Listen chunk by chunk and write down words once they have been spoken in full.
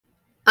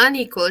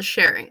Unequal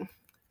sharing.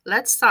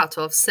 Let's start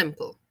off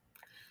simple.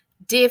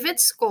 David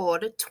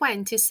scored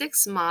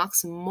 26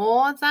 marks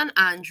more than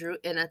Andrew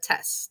in a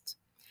test.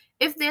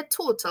 If their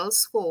total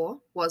score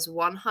was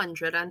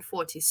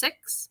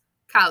 146,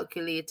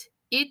 calculate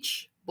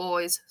each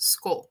boy's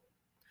score.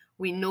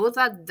 We know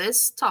that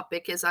this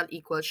topic is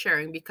unequal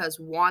sharing because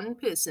one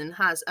person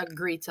has a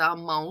greater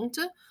amount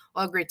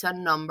or greater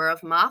number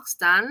of marks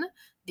than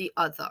the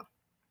other.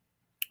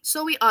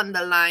 So we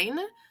underline,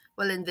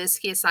 well, in this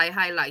case, I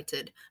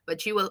highlighted,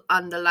 but you will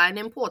underline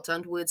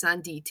important words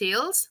and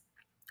details,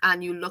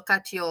 and you look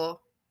at your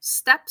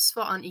steps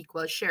for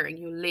unequal sharing.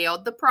 You lay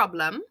out the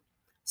problem,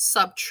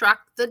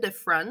 subtract the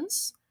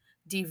difference,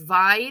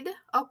 divide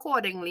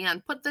accordingly,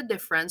 and put the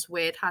difference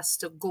where it has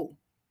to go.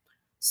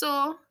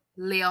 So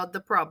lay out the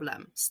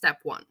problem, step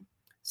one.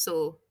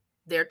 So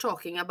they're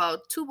talking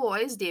about two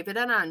boys, David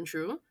and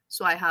Andrew.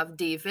 So I have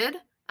David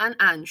and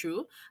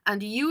Andrew,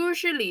 and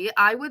usually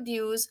I would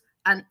use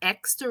an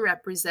X to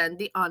represent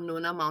the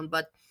unknown amount,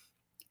 but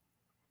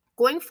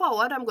going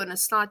forward, I'm going to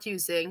start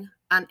using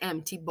an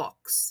empty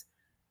box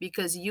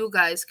because you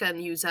guys can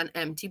use an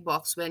empty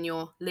box when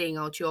you're laying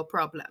out your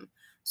problem.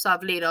 So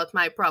I've laid out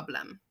my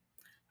problem.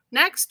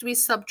 Next, we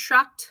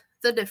subtract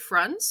the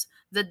difference.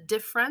 The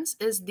difference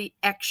is the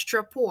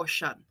extra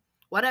portion.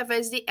 Whatever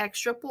is the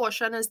extra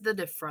portion is the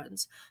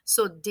difference.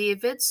 So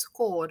David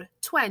scored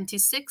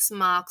 26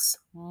 marks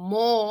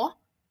more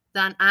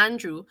than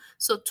Andrew.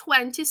 So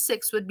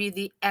 26 would be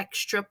the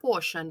extra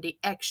portion, the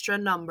extra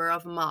number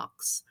of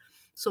marks.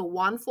 So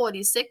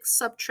 146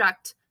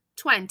 subtract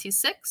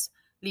 26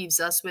 leaves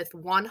us with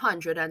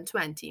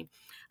 120.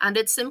 And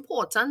it's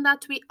important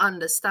that we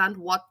understand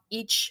what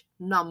each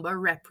number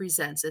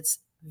represents. It's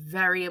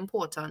very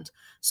important.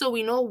 So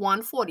we know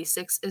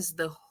 146 is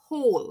the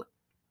whole.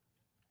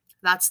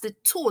 That's the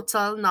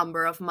total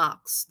number of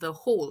marks, the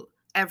whole,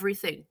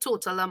 everything,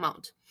 total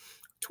amount.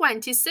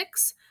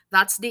 26,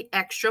 that's the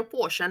extra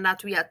portion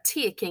that we are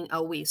taking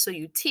away. So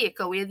you take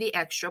away the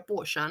extra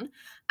portion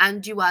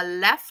and you are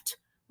left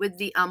with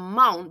the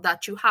amount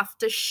that you have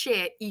to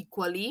share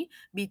equally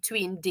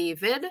between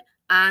David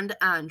and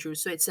Andrew.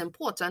 So it's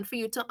important for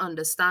you to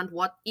understand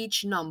what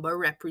each number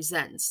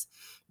represents.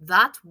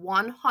 That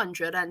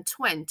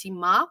 120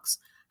 marks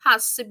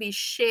has to be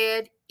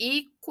shared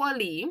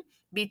equally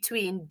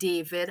between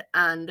David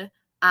and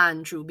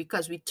Andrew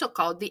because we took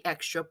out the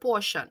extra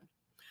portion.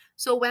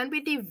 So when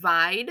we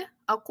divide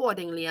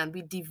accordingly and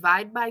we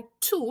divide by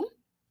 2,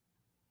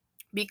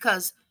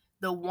 because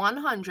the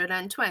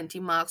 120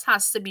 marks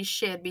has to be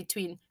shared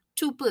between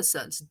two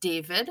persons,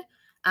 David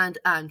and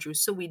Andrew.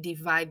 So we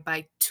divide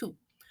by 2.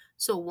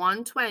 So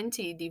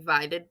 120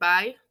 divided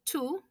by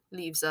 2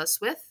 leaves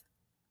us with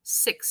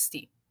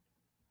 60.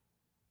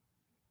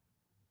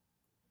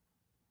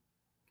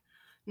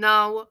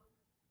 Now,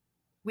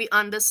 we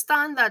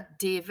understand that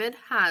David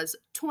has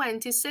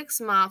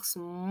 26 marks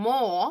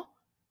more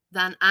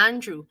than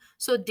Andrew.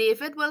 So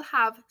David will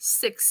have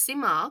 60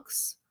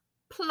 marks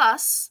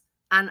plus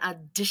an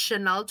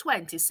additional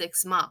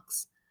 26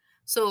 marks.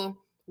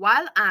 So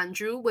while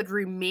Andrew would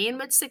remain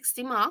with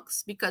 60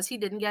 marks because he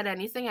didn't get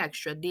anything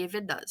extra,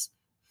 David does.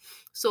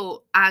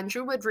 So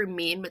Andrew would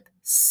remain with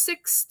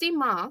 60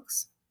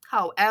 marks.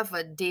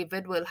 However,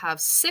 David will have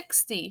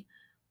 60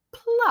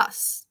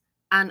 plus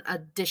an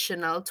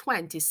additional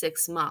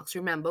 26 marks.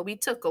 Remember, we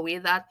took away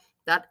that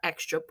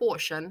extra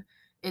portion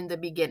in the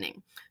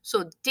beginning.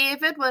 So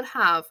David will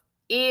have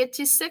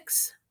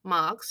 86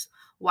 marks,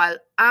 while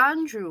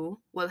Andrew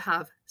will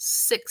have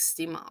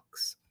 60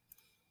 marks.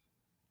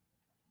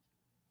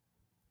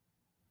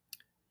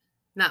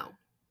 Now,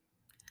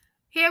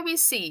 here we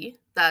see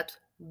that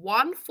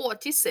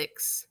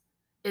 146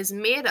 is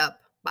made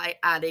up by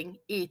adding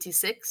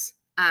 86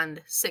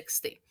 and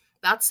 60.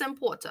 That's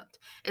important.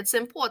 It's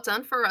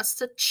important for us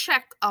to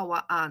check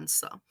our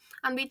answer.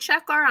 And we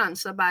check our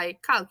answer by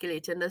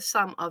calculating the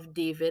sum of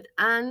David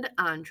and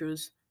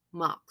Andrew's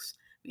marks.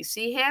 We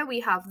see here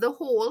we have the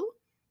whole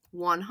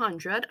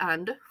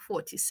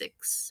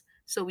 146.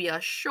 So we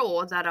are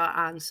sure that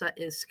our answer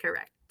is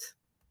correct.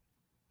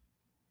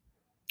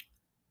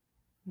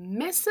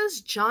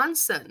 Mrs.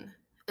 Johnson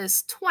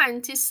is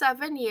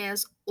 27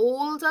 years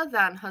older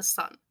than her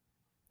son.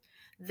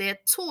 Their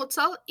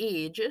total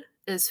age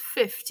is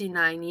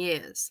 59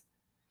 years.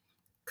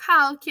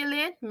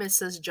 Calculate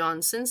Mrs.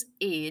 Johnson's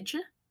age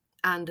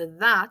and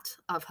that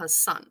of her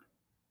son.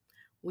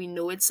 We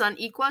know it's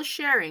unequal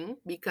sharing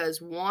because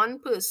one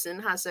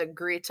person has a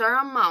greater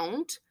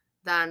amount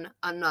than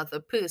another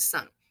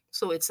person.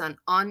 So it's an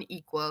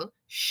unequal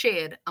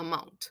shared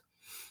amount.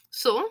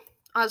 So,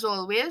 as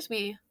always,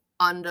 we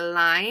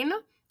underline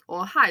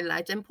or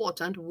highlight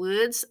important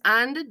words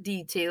and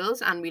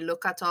details, and we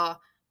look at our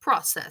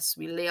process.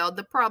 We lay out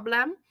the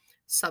problem,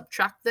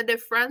 subtract the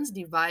difference,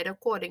 divide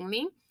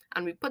accordingly,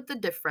 and we put the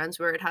difference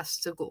where it has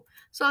to go.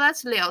 So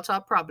let's lay out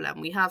our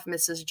problem. We have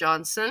Mrs.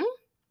 Johnson,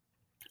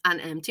 an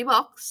empty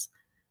box,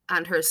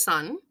 and her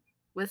son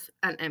with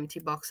an empty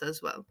box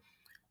as well.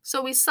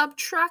 So we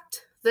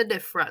subtract the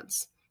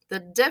difference. The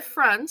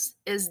difference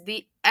is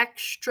the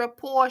extra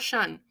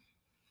portion.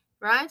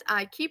 right?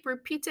 I keep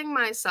repeating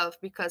myself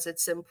because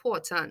it's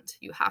important.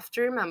 You have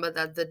to remember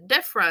that the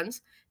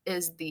difference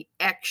is the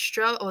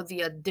extra or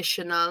the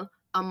additional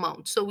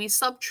amount. So we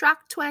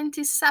subtract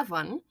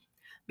 27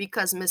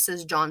 because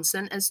Mrs.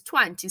 Johnson is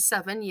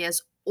 27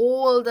 years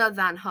older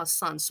than her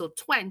son. So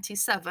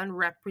 27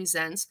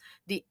 represents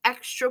the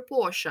extra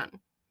portion.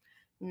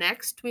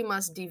 Next, we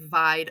must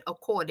divide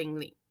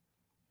accordingly.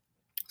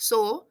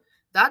 So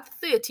that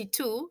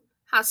 32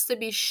 has to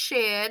be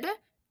shared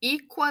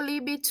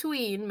equally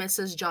between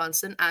Mrs.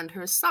 Johnson and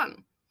her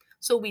son.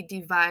 So we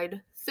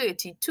divide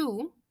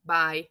 32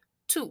 by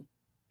 2.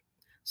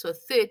 So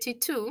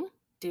 32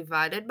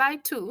 divided by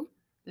 2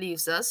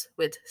 leaves us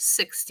with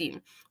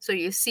 16. So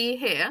you see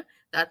here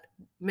that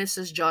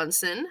Mrs.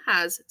 Johnson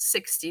has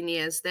 16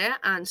 years there,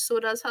 and so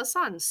does her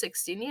son,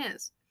 16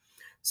 years.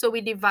 So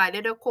we divide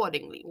it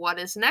accordingly. What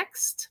is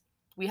next?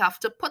 We have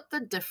to put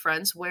the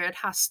difference where it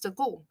has to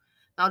go.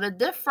 Now the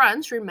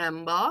difference,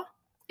 remember,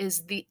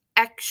 is the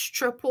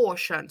extra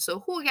portion.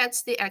 So who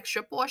gets the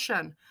extra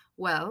portion?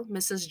 Well,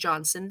 Mrs.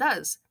 Johnson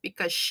does,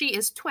 because she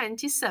is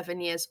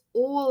 27 years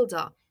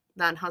older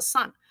than her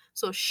son.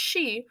 So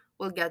she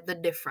will get the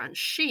difference.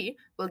 She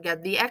will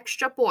get the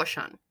extra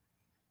portion.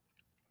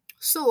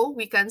 So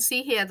we can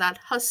see here that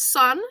her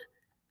son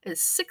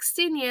is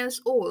 16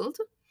 years old,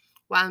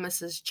 while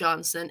Mrs.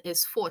 Johnson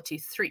is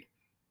 43.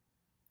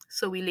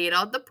 So we laid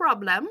out the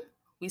problem,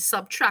 we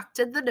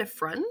subtracted the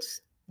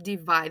difference,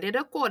 divided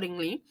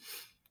accordingly,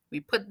 we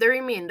put the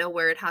remainder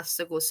where it has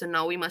to go. So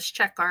now we must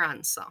check our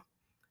answer.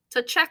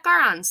 To check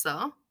our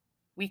answer,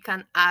 we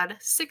can add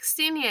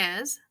 16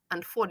 years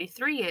and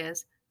 43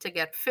 years to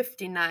get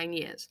 59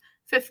 years.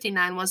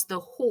 59 was the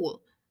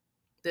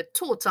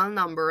total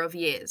number of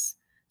years.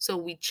 So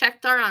we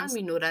checked our answer,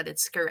 we know that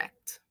it's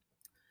correct.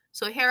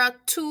 So here are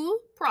 2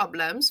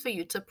 problems for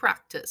you to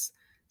practice.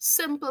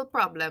 Simple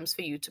problems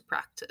for you to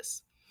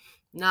practice.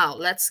 Now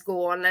let's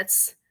go on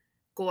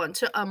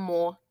to a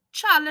more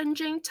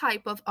challenging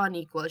type of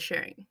unequal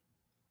sharing.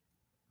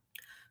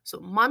 So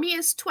mommy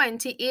is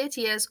 28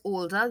 years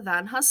older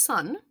than her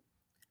son,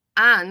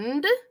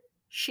 and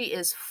she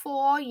is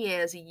 4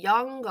 years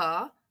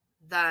younger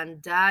than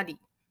daddy.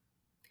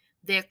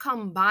 Their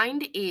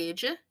combined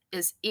age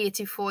is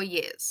 84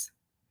 years.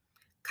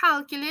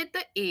 Calculate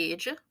the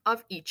age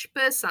of each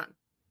person.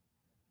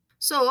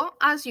 So,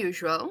 as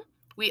usual,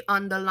 we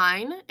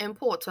underline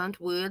important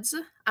words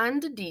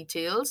and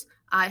details.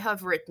 I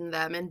have written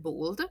them in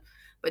bold,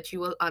 but you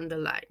will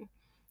underline.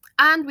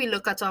 And we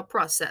look at our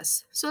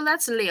process. So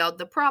let's lay out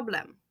the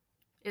problem.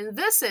 In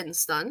this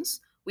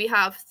instance, we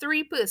have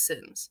 3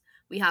 persons.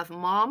 We have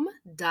mom,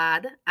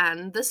 dad,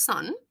 and the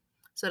son.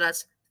 So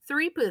that's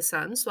 3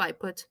 persons. So I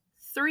put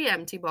 3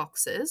 empty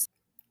boxes.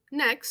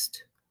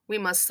 Next, we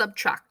must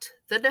subtract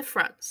the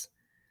difference.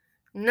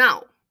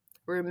 Now,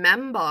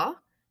 remember,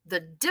 the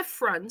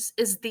difference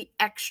is the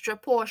extra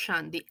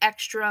portion, the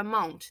extra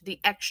amount, the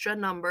extra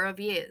number of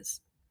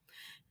years.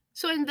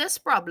 So in this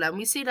problem,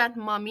 we see that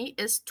mommy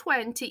is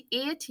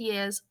 28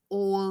 years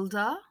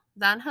older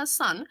than her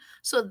son.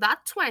 So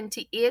that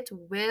 28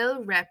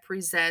 will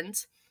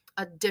represent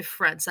a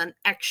difference, an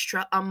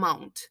extra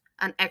amount,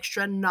 an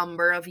extra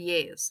number of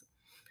years.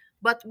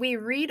 But we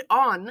read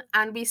on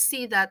and we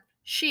see that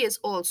she is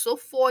also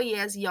 4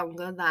 years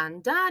younger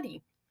than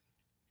daddy.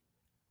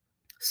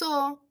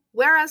 So,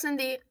 whereas in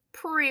the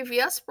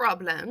previous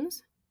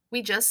problems,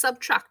 we just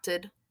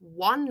subtracted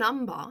one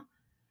number,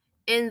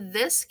 in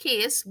this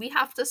case, we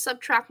have to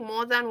subtract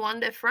more than one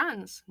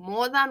difference,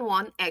 more than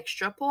one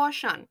extra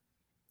portion.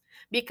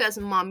 Because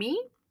mommy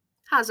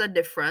has a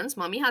difference,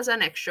 mommy has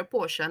an extra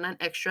portion, an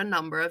extra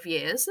number of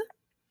years,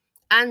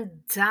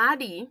 and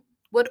daddy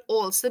would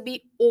also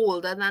be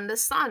older than the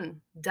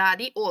son.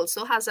 Daddy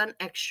also has an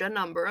extra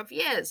number of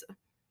years.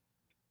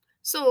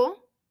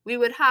 So, we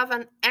would have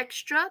an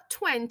extra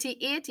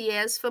 28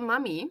 years for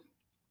mommy,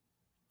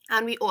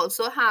 and we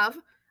also have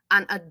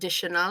an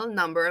additional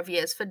number of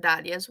years for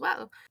daddy as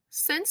well.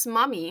 Since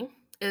mommy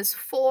is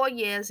 4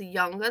 years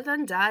younger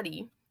than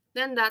daddy,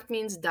 then that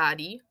means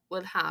daddy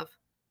will have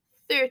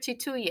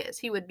 32 years.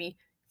 He would be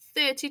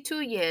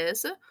 32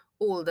 years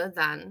older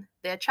than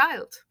their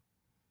child.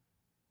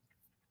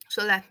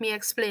 So let me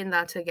explain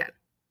that again.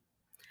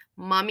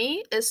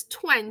 Mommy is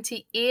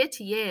 28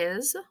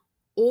 years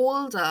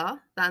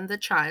older than the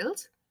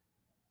child,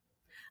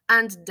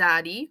 and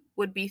daddy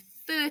would be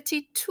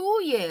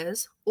 32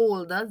 years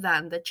older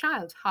than the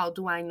child. How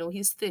do I know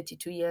he's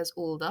 32 years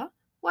older?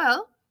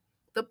 Well,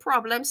 the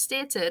problem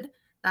stated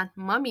that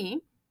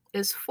mommy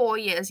is 4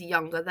 years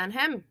younger than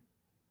him.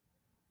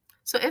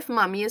 So if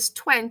mommy is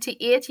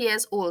 28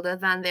 years older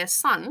than their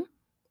son,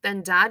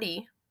 then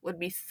daddy would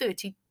be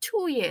 32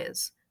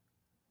 years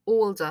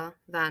older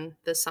than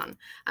the son.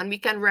 And we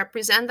can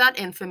represent that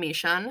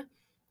information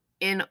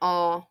in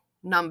our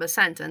number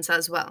sentence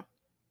as well.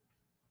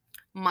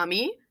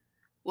 Mommy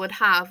would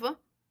have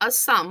a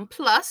sum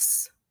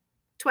plus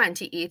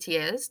 28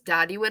 years.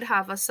 Daddy would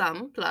have a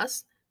sum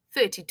plus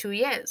 32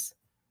 years.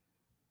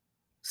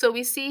 So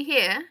we see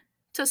here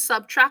To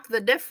subtract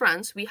the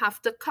difference, we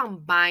have to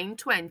combine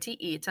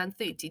 28 and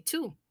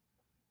 32.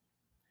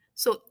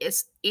 So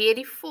it's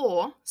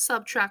 84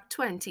 subtract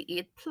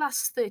 28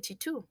 plus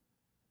 32.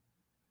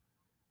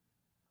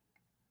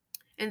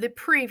 In the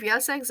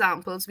previous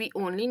examples, we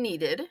only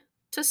needed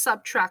to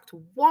subtract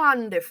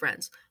one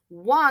difference,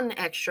 one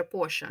extra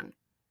portion.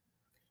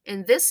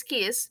 In this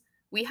case,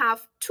 we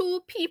have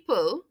two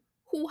people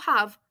who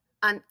have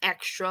an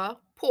extra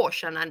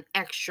portion, an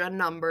extra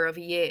number of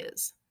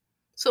years.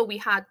 So we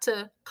had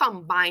to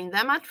combine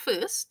them at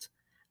first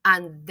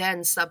and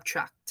then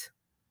subtract.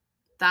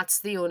 That's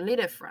the only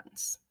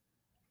difference.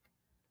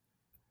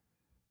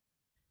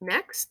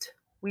 Next,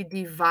 we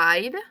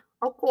divide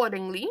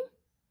accordingly.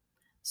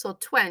 So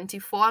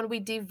 24, and we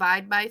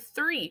divide by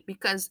 3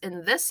 because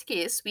in this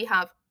case, we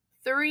have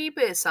 3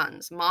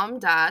 persons, mom,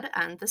 dad,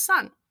 and the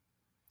son.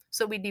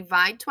 So we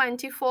divide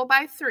 24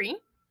 by 3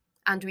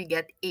 and we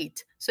get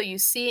 8. So you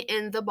see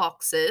in the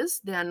boxes,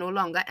 they are no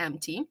longer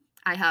empty.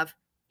 I have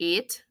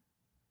 8,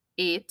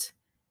 8,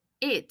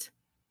 8.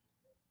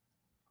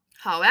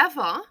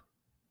 However,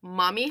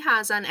 mommy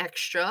has an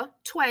extra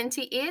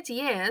 28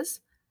 years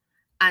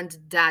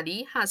and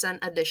daddy has an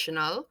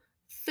additional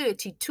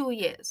 32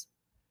 years.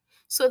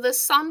 So the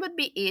son would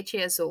be 8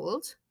 years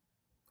old,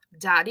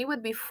 daddy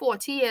would be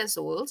 40 years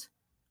old,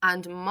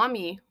 and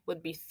mommy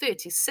would be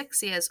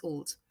 36 years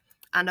old.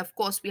 And of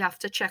course, we have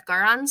to check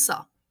our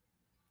answer.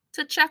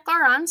 To check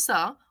our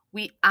answer,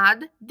 we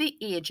add the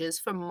ages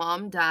for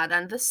mom, dad,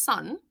 and the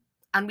son,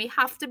 and we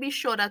have to be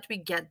sure that we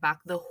get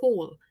back the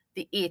whole,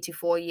 the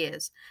 84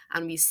 years.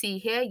 And we see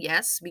here,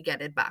 yes, we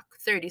get it back.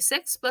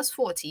 36 plus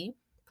 40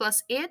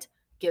 plus 8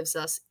 gives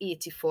us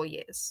 84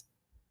 years.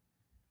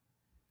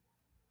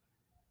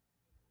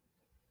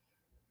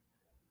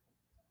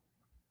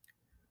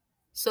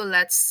 So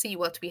let's see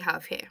what we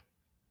have here.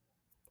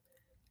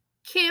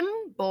 Kim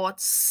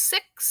bought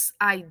 6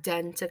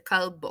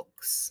 identical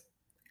books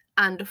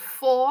and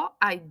 4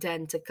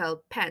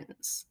 identical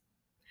pens.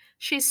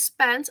 She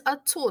spent a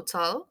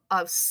total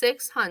of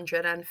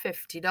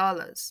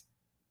 $650.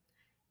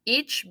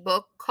 Each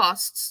book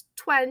costs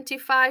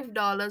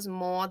 $25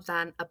 more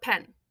than a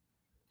pen.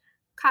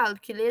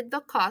 Calculate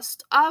the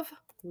cost of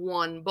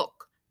one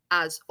book.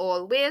 As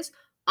always,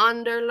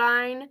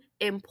 underline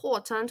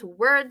important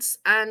words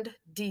and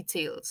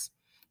details.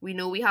 We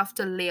know we have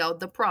to lay out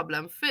the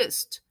problem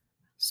first.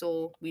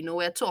 So we know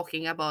we're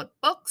talking about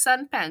books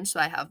and pens.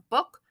 So I have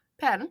book,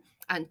 pen,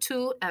 and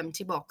 2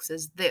 empty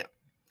boxes there.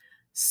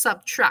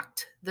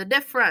 Subtract the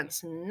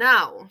difference.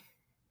 Now,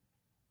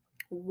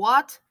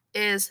 what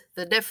is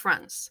the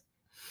difference?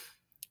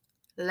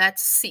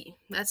 Let's see.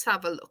 Let's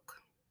have a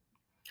look.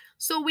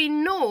 So we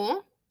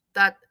know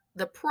that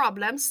the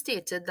problem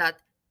stated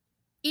that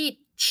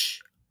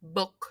each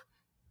book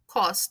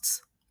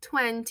costs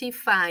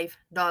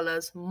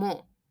 $25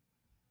 more.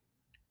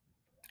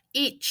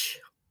 Each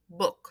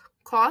book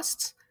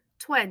costs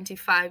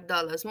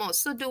 $25 more.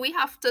 So do we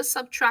have to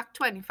subtract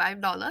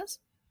 $25?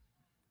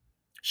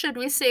 Should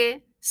we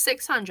say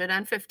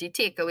 650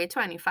 take away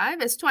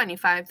 25? Is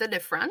 25 the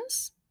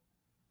difference?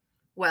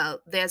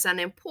 Well, there's an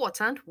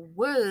important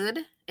word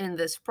in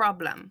this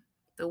problem.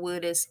 The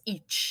word is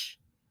each.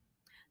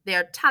 They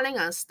are telling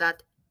us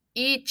that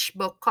each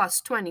book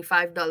costs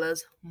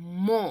 $25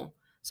 more.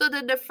 So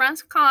the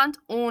difference can't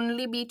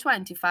only be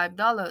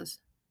 $25.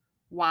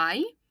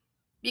 Why?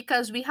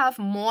 Because we have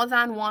more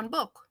than one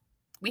book.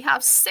 We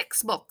have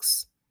 6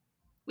 books.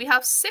 We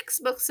have 6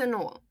 books in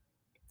all.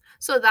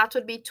 So that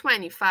would be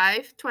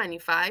 25,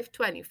 25,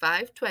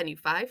 25,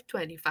 25,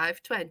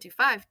 25,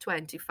 25,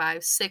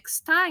 25, 6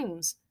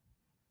 times.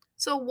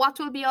 So what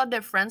will be our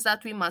difference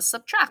that we must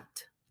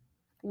subtract?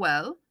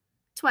 Well,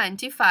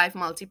 25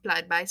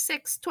 multiplied by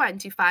 6,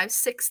 25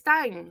 6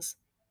 times.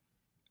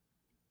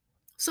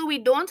 So we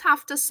don't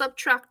have to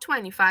subtract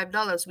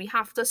 $25. We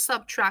have to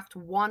subtract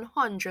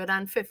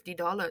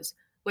 $150,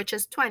 which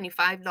is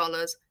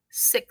 $25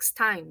 6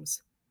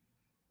 times.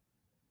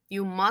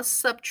 You must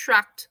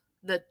subtract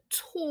the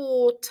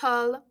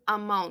total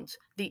amount,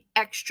 the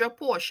extra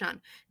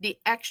portion. The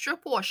extra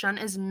portion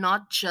is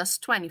not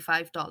just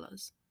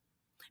 $25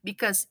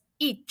 because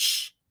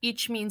each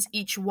means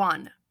each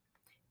one.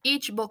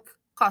 Each book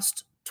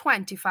costs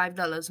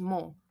 $25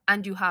 more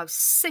and you have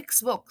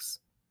 6 books.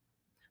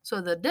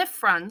 So the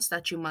difference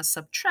that you must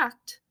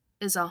subtract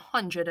is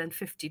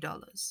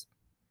 $150.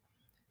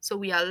 So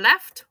we are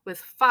left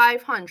with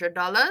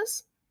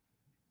 $500.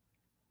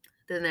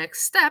 The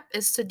next step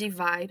is to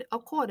divide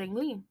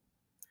accordingly.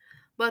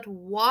 But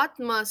what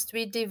must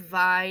we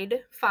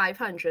divide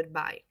 500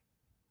 by?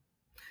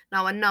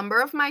 Now, a number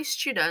of my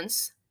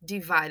students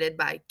divided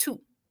by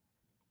 2.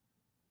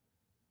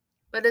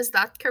 But is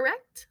that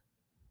correct?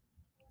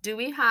 Do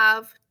we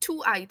have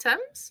 2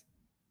 items?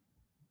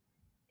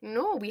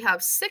 No, we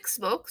have 6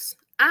 books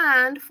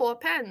and 4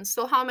 pens.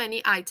 So how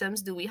many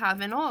items do we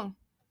have in all?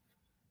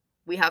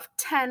 We have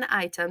 10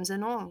 items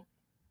in all.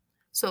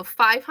 So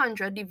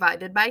 500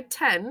 divided by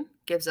 10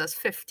 gives us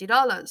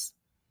 $50.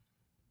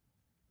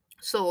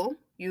 So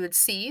you would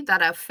see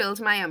that I've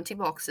filled my empty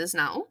boxes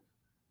now.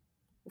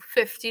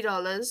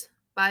 $50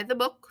 buy the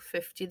book,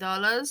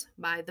 $50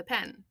 buy the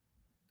pen.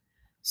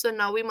 So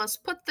now we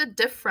must put the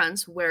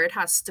difference where it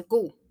has to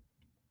go.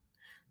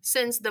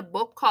 Since the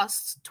book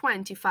costs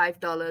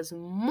 $25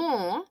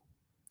 more,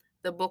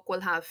 the book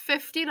will have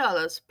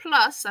 $50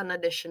 plus an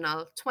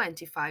additional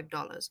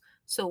 $25.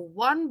 So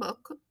one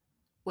book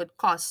would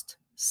cost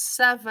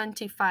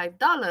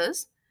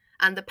 $75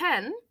 and the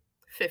pen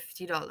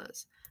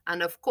 $50.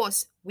 And of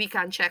course, we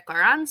can check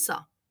our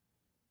answer.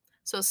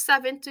 So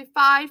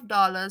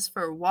 $75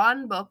 for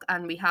one book,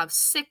 and we have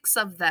 6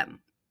 of them.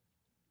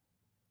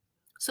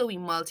 So we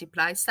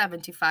multiply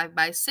 75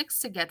 by 6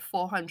 to get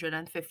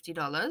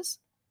 $450.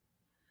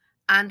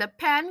 And a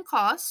pen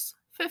costs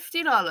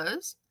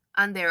 $50,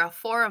 and there are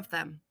 4 of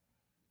them.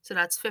 So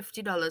that's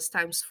 $50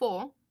 times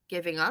 4,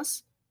 giving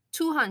us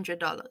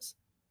 $200.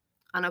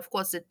 And of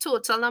course, the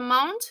total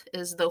amount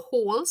is the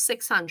whole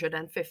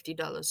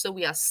 $650. So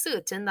we are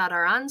certain that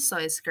our answer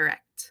is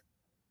correct.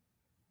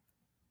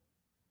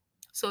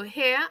 So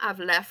here I've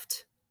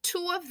left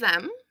 2 of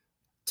them,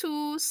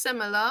 2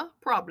 similar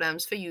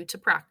problems for you to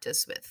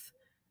practice with.